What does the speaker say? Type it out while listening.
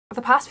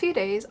The past few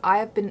days I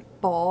have been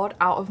bored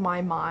out of my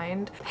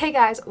mind. Hey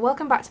guys,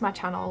 welcome back to my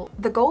channel.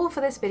 The goal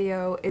for this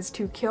video is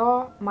to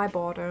cure my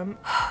boredom.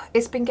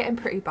 It's been getting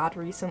pretty bad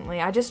recently.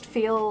 I just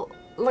feel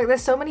like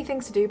there's so many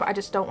things to do but I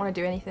just don't want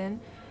to do anything.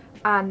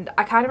 And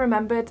I kind of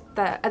remembered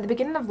that at the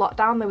beginning of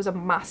lockdown there was a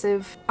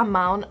massive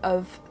amount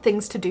of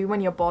things to do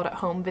when you're bored at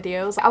home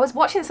videos. I was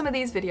watching some of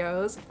these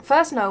videos.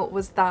 First note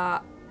was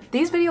that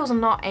these videos are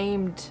not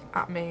aimed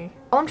at me.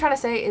 All I'm trying to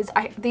say is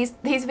these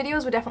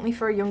videos were definitely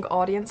for a young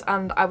audience,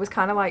 and I was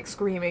kind of like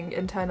screaming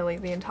internally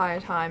the entire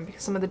time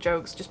because some of the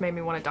jokes just made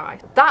me want to die.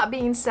 That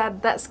being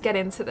said, let's get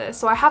into this.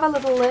 So I have a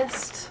little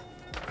list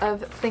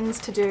of things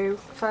to do.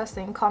 First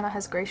thing, Connor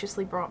has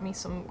graciously brought me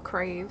some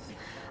Crave,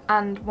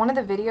 and one of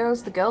the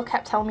videos the girl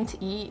kept telling me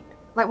to eat.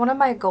 Like, one of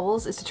my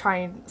goals is to try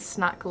and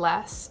snack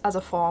less as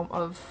a form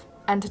of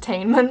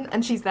entertainment,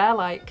 and she's there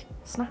like,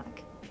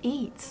 snack,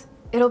 eat.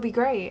 It'll be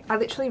great. I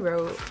literally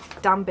wrote,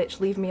 damn bitch,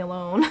 leave me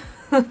alone.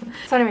 So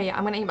anyway, yeah,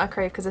 I'm gonna eat my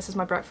Crave because this is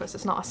my breakfast,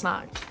 it's not a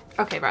snack.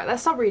 Okay, right,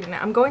 let's stop reading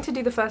it. I'm going to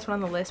do the first one on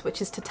the list,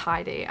 which is to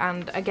tidy.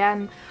 And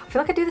again, I feel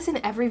like I do this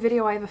in every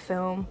video I ever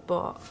film,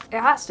 but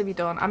it has to be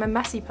done. I'm a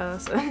messy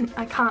person.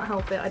 I can't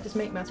help it, I just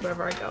make mess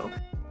wherever I go.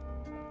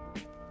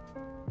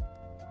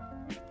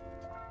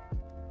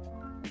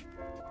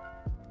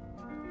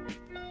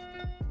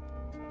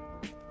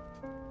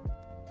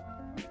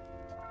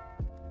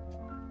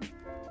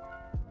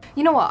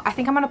 You know what, I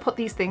think I'm gonna put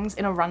these things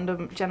in a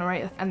random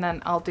generator and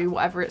then I'll do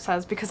whatever it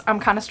says because I'm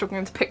kind of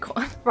struggling to pick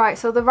one. Right,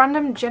 so the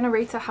random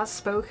generator has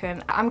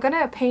spoken. I'm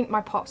gonna paint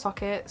my pop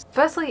sockets.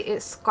 Firstly,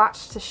 it's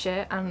scratched to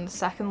shit, and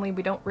secondly,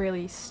 we don't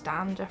really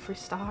stand Jeffree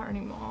Star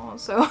anymore,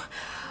 so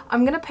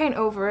I'm gonna paint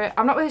over it.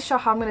 I'm not really sure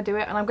how I'm gonna do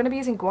it, and I'm gonna be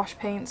using gouache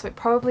paint, so it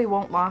probably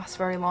won't last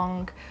very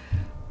long,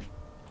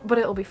 but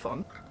it'll be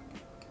fun.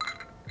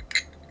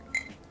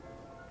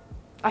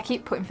 I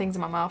keep putting things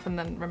in my mouth and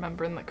then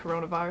remembering that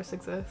coronavirus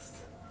exists.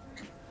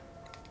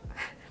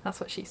 That's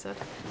what she said.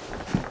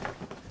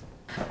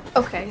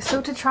 Okay,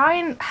 so to try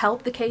and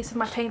help the case of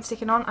my paint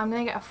sticking on, I'm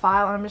gonna get a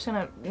file and I'm just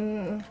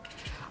gonna...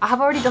 I have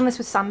already done this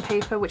with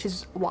sandpaper, which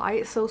is why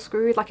it's so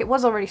screwed. Like, it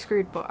was already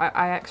screwed, but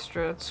I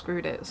extra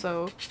screwed it,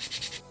 so...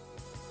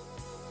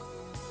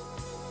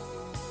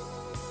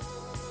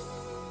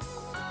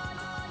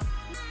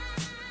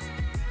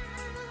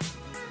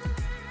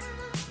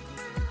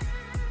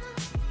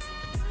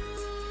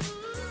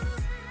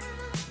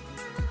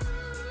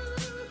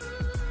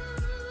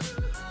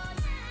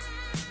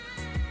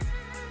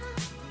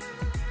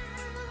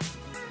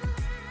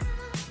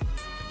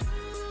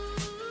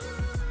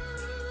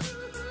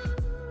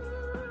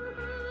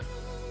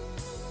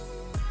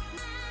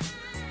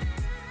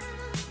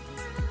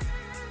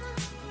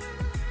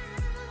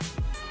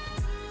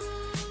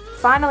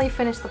 Finally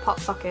finished the pop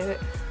socket.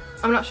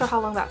 I'm not sure how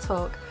long that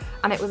took,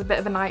 and it was a bit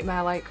of a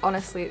nightmare. Like,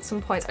 honestly, at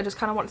some points I just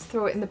kind of wanted to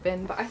throw it in the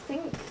bin, but I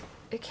think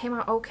it came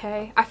out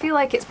okay. I feel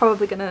like it's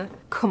probably gonna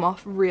come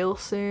off real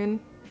soon,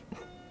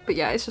 but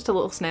yeah, it's just a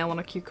little snail on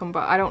a cucumber.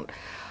 I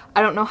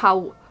don't know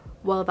how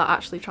well that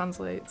actually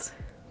translates.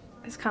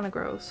 It's kind of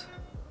gross.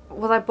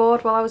 Was I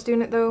bored while I was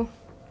doing it though?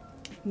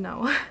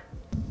 No.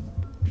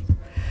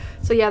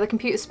 So yeah, the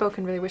computer's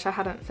spoken. Really wish I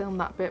hadn't filmed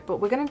that bit, but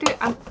we're gonna do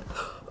it.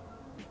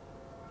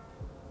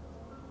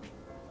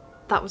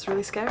 That was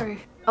really scary.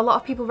 A lot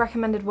of people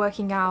recommended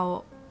working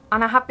out,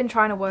 and I have been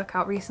trying to work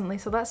out recently,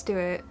 so let's do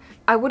it.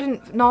 I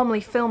wouldn't normally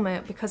film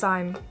it because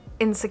I'm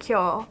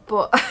insecure,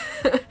 but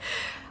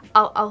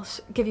I'll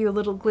give you a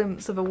little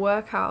glimpse of a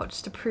workout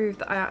just to prove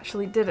that I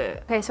actually did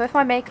it. Okay, so if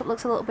my makeup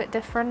looks a little bit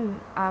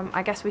different,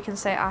 I guess we can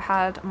say I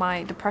had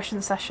my depression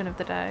session of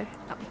the day.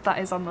 That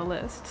is on the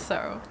list,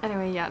 so.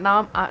 Anyway, yeah, now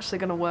I'm actually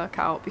gonna work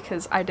out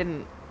because I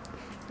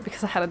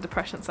had a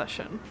depression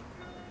session.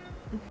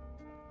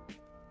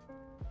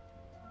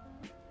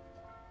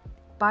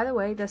 By the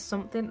way, there's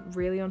something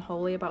really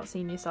unholy about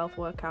seeing yourself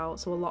work out,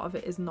 so a lot of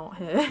it is not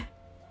here.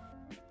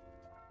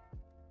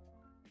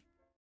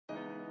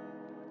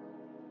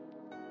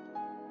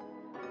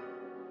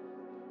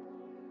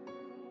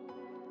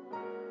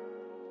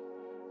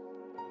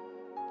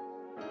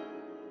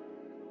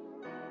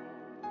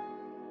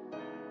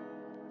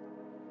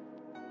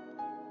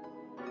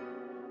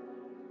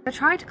 I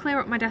tried to clear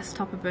up my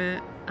desktop a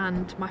bit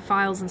and my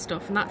files and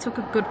stuff, and that took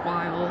a good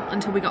while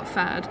until we got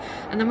fed,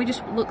 and then we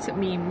just looked at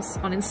memes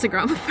on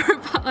Instagram for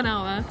about an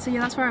hour. So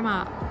yeah, that's where I'm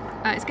at.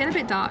 It's getting a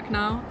bit dark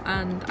now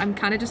and I'm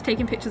kind of just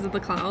taking pictures of the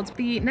clouds.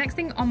 The next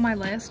thing on my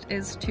list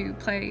is to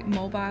play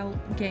mobile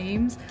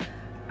games,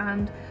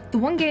 and the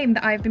one game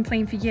that I've been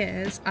playing for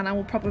years and I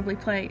will probably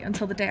play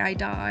until the day I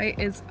die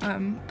is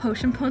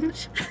Potion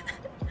Punch.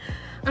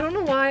 I don't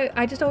know why,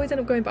 I just always end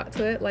up going back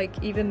to it.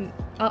 Like, even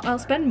I'll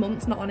spend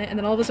months not on it and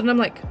then all of a sudden I'm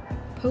like,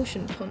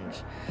 Potion Punch,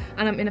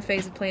 and I'm in a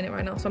phase of playing it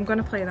right now, so I'm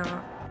gonna play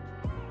that.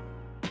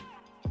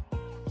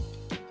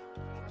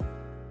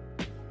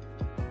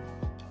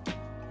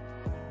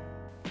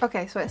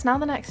 Okay, so it's now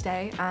the next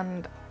day,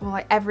 and well,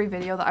 like every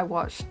video that I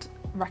watched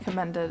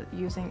recommended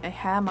using a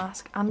hair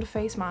mask and a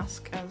face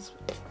mask as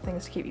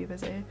things to keep you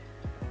busy.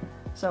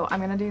 So I'm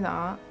gonna do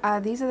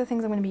that. These are the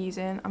things I'm gonna be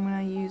using. I'm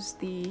gonna use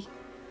the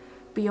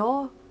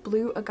Biore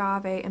Blue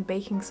Agave and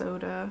Baking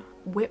Soda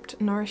Whipped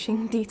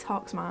Nourishing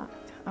Detox Mask.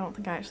 I don't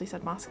think I actually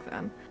said mask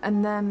then.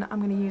 And then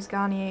I'm gonna use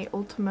Garnier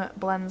Ultimate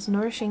Blends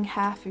Nourishing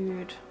Hair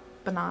Food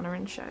Banana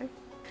and Shea.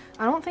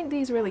 I don't think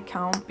these really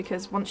count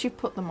because once you've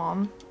put them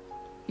on,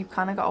 you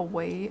kind of gotta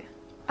wait.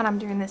 And I'm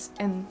doing this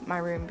in my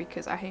room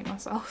because I hate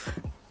myself.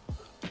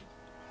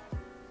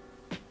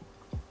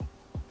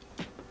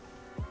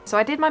 So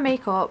I did my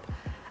makeup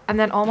and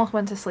then almost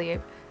went to sleep,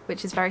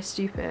 which is very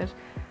stupid.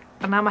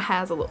 And now my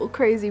hair's a little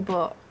crazy,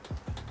 but...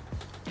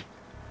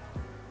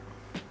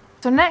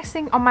 So next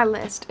thing on my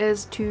list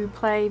is to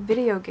play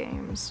video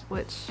games,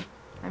 which,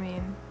 I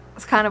mean,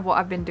 that's kind of what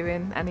I've been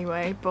doing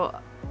anyway,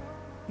 but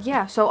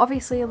yeah, so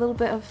obviously a little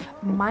bit of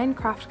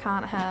Minecraft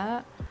can't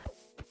hurt.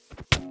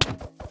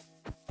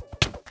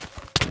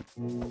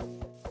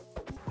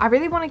 I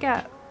really want to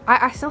get...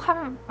 I still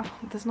haven't... Oh,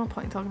 there's no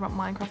point in talking about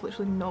Minecraft,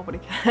 literally nobody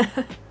cares.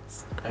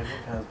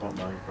 Everyone cares about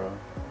Minecraft.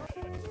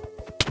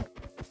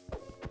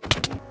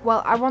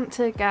 Well, I want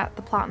to get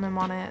the platinum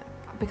on it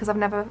because I've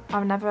never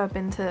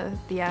been to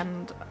the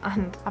end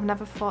and I've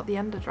never fought the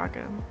Ender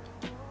Dragon.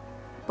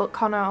 But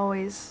Connor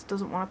always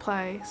doesn't want to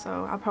play,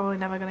 so I'm probably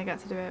never going to get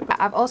to do it. But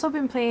I've also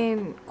been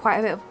playing quite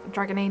a bit of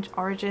Dragon Age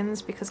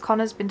Origins because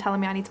Connor's been telling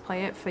me I need to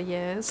play it for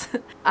years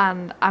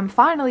and I'm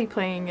finally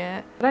playing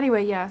it. But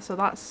anyway, yeah, so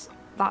that's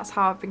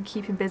how I've been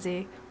keeping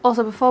busy.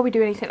 Also, before we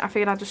do anything, I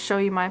figured I'd just show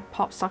you my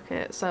pop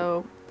socket.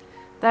 So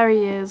there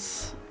he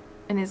is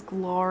in his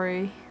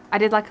glory. I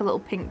did like a little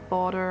pink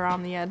border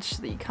around the edge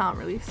that you can't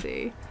really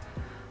see.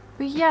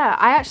 But yeah,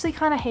 I actually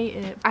kind of hate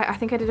it. I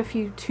think I did a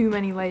few too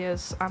many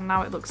layers and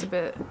now it looks a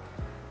bit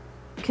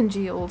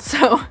congealed,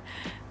 so...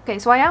 Okay,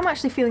 so I am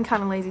actually feeling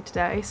kind of lazy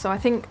today, so I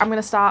think I'm going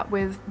to start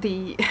with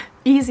the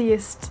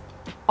easiest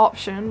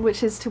option,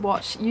 which is to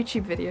watch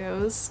YouTube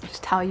videos.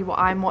 Just tell you what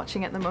I'm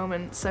watching at the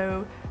moment.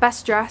 So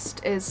Best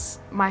Dressed is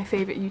my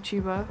favourite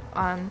YouTuber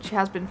and she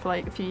has been for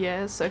like a few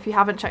years, so if you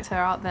haven't checked her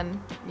out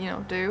then, you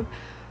know, do.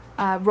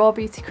 Raw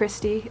Beauty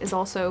Christie is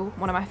also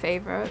one of my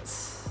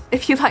favourites.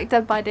 If you like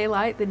Dead by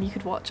Daylight, then you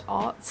could watch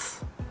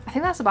Arts. I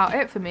think that's about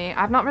it for me.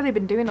 I've not really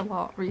been doing a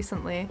lot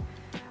recently.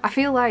 I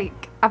feel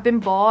like I've been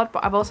bored,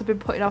 but I've also been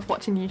putting off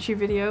watching YouTube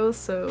videos,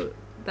 so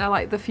they're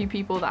like the few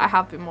people that I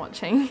have been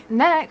watching.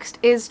 Next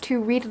is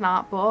to read an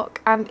art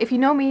book, and if you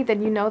know me,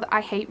 then you know that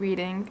I hate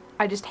reading.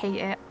 I just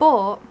hate it.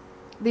 But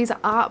these are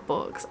art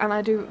books, and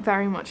I do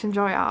very much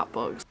enjoy art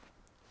books.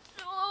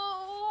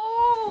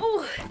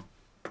 Oh.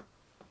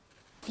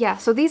 Yeah,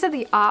 so these are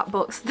the art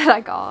books that I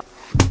got.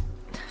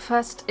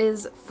 First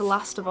is The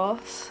Last of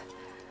Us,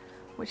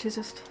 which is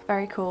just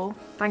very cool.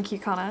 Thank you,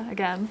 Connor,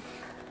 again.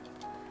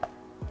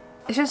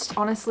 It's just,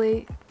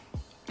 honestly,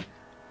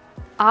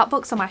 art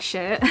books are my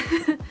shit.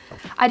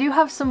 I do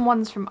have some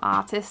ones from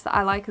artists that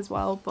I like as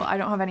well, but I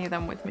don't have any of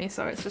them with me,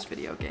 so it's just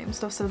video game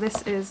stuff. So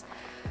this is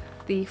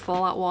the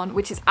Fallout one,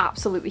 which is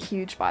absolutely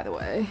huge, by the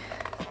way.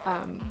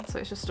 So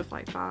it's just stuff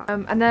like that.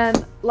 And then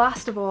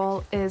last of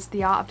all is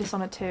The Art of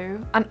Dishonored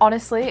 2. And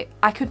honestly,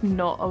 I could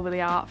nut over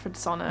the art for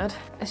Dishonored.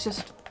 It's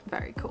just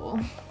very cool.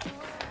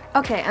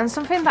 Okay, and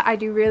something that I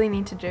do really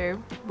need to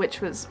do, which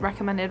was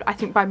recommended I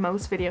think by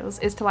most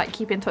videos, is to like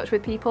keep in touch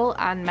with people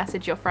and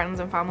message your friends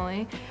and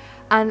family.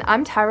 And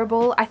I'm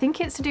terrible. I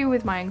think it's to do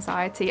with my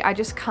anxiety. I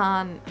just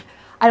can't,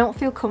 I don't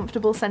feel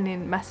comfortable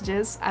sending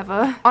messages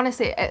ever.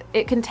 Honestly,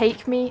 it can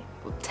take me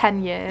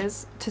 10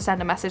 years to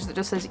send a message that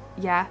just says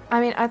yeah.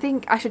 I mean, I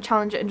think I should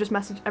challenge it and just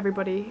message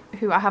everybody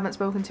who I haven't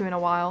spoken to in a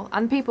while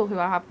and people who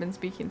I have been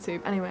speaking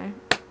to. Anyway,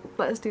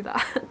 let's do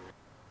that.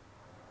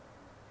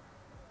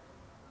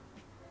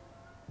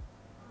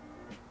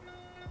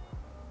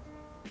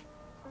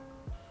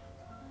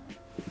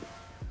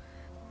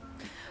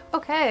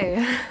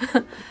 Okay.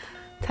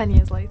 10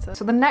 years later.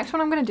 So the next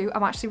one I'm going to do,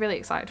 I'm actually really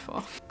excited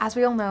for. As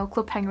we all know,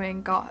 Club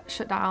Penguin got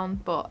shut down,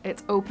 but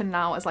it's open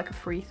now as like a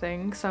free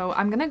thing. So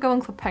I'm going to go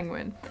on Club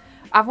Penguin.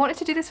 I've wanted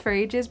to do this for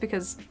ages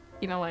because,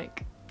 you know,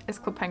 like, it's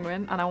Club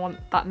Penguin and I want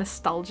that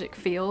nostalgic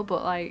feel,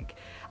 but like,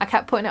 I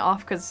kept putting it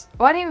off because,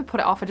 well, I didn't even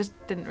put it off, I just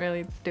didn't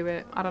really do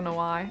it. I don't know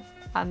why.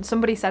 And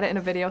somebody said it in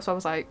a video, so I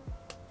was like,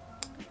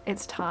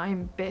 it's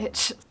time,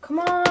 bitch. Come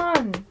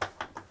on!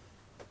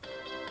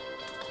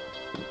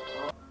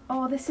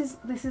 Oh, this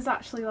is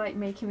actually like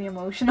making me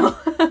emotional.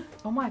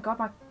 Oh my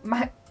god,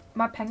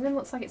 my penguin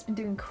looks like it's been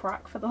doing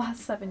crack for the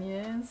last 7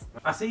 years.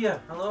 I see ya.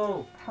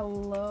 Hello.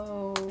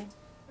 Hello.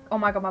 Oh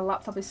my god, my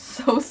laptop is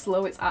so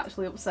slow, it's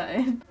actually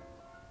upsetting.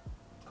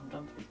 Come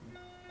down to me.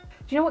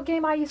 Do you know what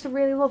game I used to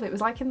really love? It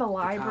was like in the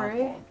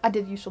library. I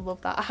did used to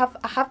love that.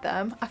 I have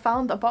them. I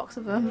found a box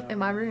of them in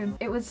my room.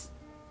 It was,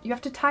 you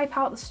have to type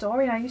out the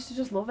story and I used to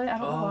just love it. I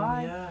don't know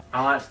why. Yeah.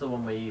 I liked the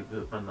one where you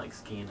went like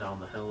skiing down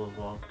the hill as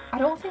well. I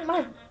don't think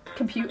my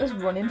computer's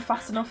running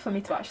fast enough for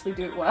me to actually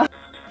do it well.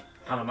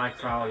 And my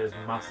crowd is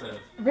massive.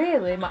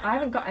 Really? I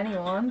haven't got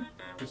anyone.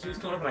 She keeps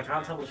coming up and I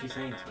can't tell what she's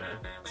saying to me.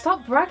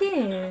 Stop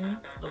bragging! No,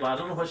 but I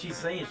don't know what she's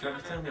saying. She's trying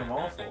to tell me I'm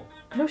awful.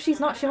 No,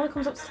 she's not. She only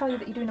comes up to tell you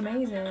that you're doing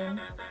amazing.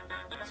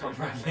 Stop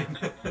bragging.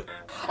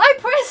 I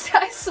pressed it,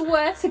 I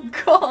swear to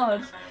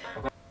God.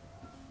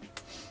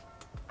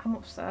 I'm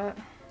upset.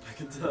 I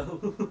can tell.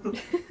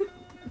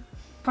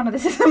 Connor,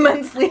 this is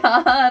immensely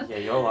hard. Yeah,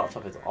 your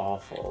laptop is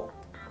awful.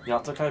 You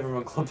have to kind of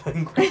run Club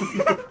Penguin.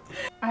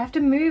 I have to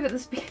move at the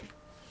speed.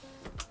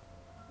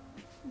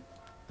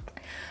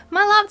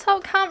 My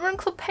laptop can't run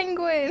Club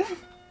Penguin.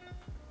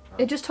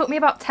 It just took me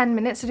about 10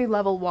 minutes to do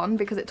level 1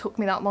 because it took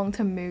me that long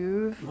to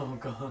move. Oh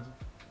god.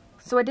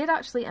 So I did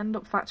actually end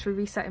up factory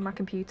resetting my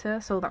computer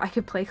so that I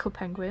could play Club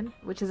Penguin,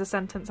 which is a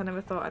sentence I never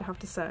thought I'd have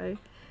to say.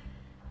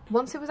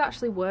 Once it was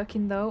actually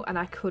working though, and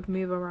I could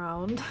move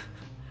around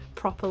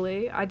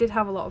properly, I did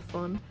have a lot of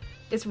fun.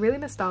 It's really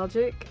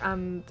nostalgic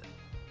and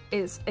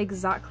it's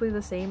exactly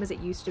the same as it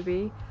used to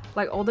be.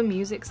 Like, all the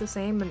music's the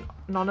same and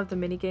none of the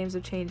mini games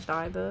have changed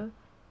either.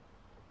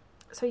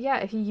 So yeah,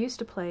 if you used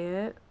to play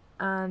it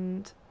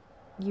and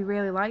you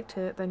really liked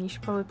it, then you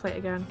should probably play it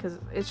again because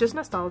it's just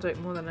nostalgic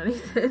more than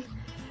anything.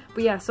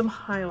 But yeah, some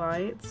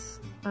highlights.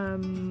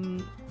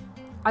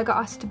 I got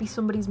asked to be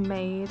somebody's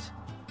maid.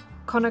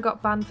 Connor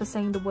got banned for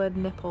saying the word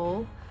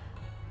nipple,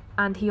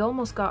 and he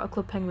almost got a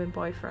Club Penguin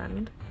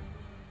boyfriend.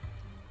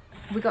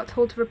 We got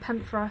told to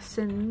repent for our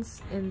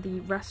sins in the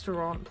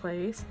restaurant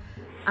place,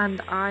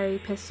 and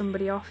I pissed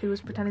somebody off who was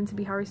pretending to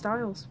be Harry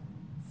Styles.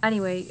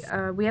 Anyway,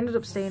 we ended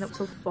up staying up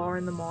till 4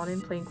 in the morning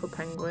playing Club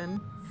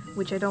Penguin,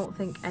 which I don't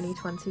think any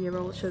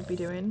 20-year-old should be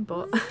doing,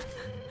 but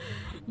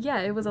yeah,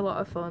 it was a lot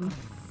of fun.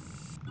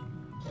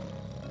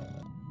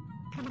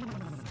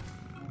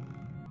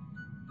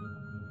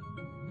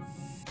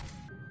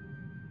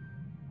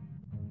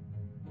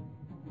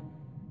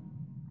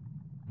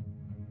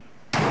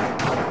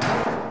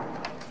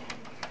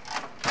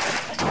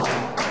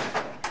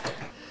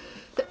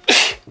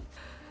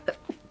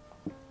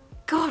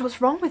 God,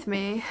 what's wrong with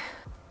me?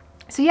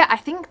 So yeah, I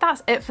think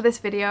that's it for this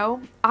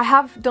video. I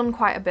have done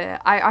quite a bit.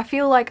 I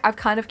feel like I've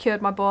kind of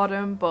cured my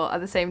boredom, but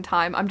at the same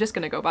time, I'm just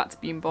gonna go back to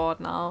being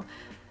bored now.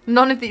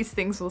 None of these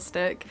things will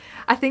stick.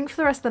 I think for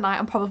the rest of the night,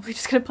 I'm probably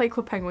just gonna play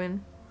Club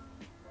Penguin.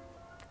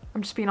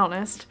 I'm just being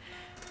honest.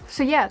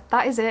 So yeah,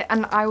 that is it,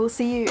 and I will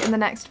see you in the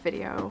next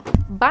video.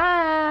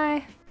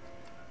 Bye!